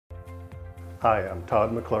Hi, I'm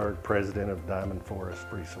Todd McClurg, President of Diamond Forest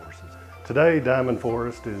Resources. Today, Diamond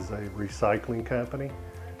Forest is a recycling company.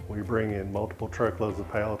 We bring in multiple truckloads of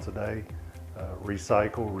pallets a day,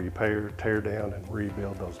 recycle, repair, tear down, and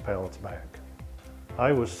rebuild those pallets back.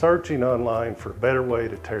 I was searching online for a better way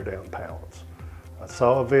to tear down pallets. I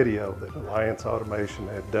saw a video that Alliance Automation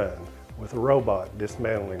had done with a robot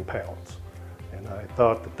dismantling pallets, and I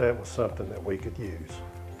thought that that was something that we could use.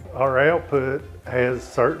 Our output has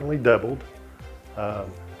certainly doubled,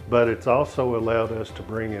 but it's also allowed us to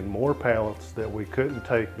bring in more pallets that we couldn't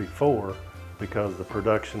take before because the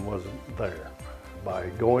production wasn't there. By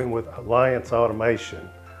going with Alliance Automation,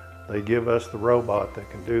 they give us the robot that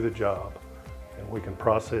can do the job, and we can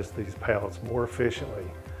process these pallets more efficiently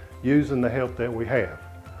using the help that we have.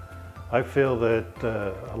 I feel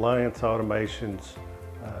that Alliance Automation's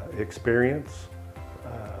experience,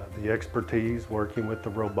 the expertise working with the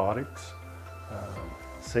robotics,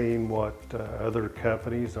 seeing what other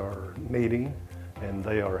companies are needing, and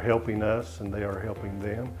they are helping us and they are helping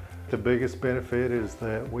them. The biggest benefit is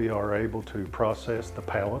that we are able to process the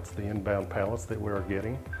pallets, the inbound pallets that we are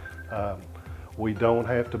getting. We don't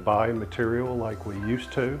have to buy material like we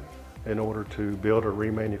used to in order to build or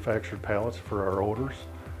remanufactured pallets for our orders.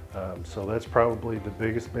 So that's probably the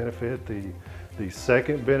biggest benefit. The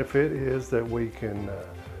second benefit is that we can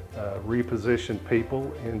reposition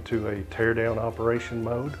people into a tear down operation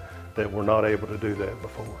mode that we're not able to do that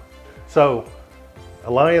before. So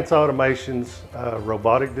Alliance Automation's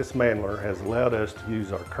robotic dismantler has allowed us to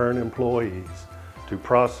use our current employees to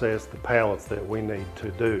process the pallets that we need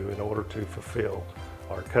to do in order to fulfill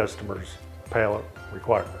our customers' pallet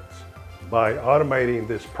requirements. By automating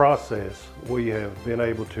this process, we have been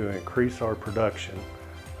able to increase our production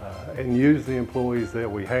and use the employees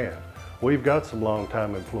that we have. We've got some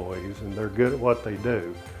long-time employees and they're good at what they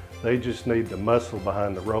do. They just need the muscle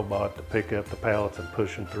behind the robot to pick up the pallets and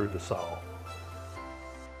push them through the saw.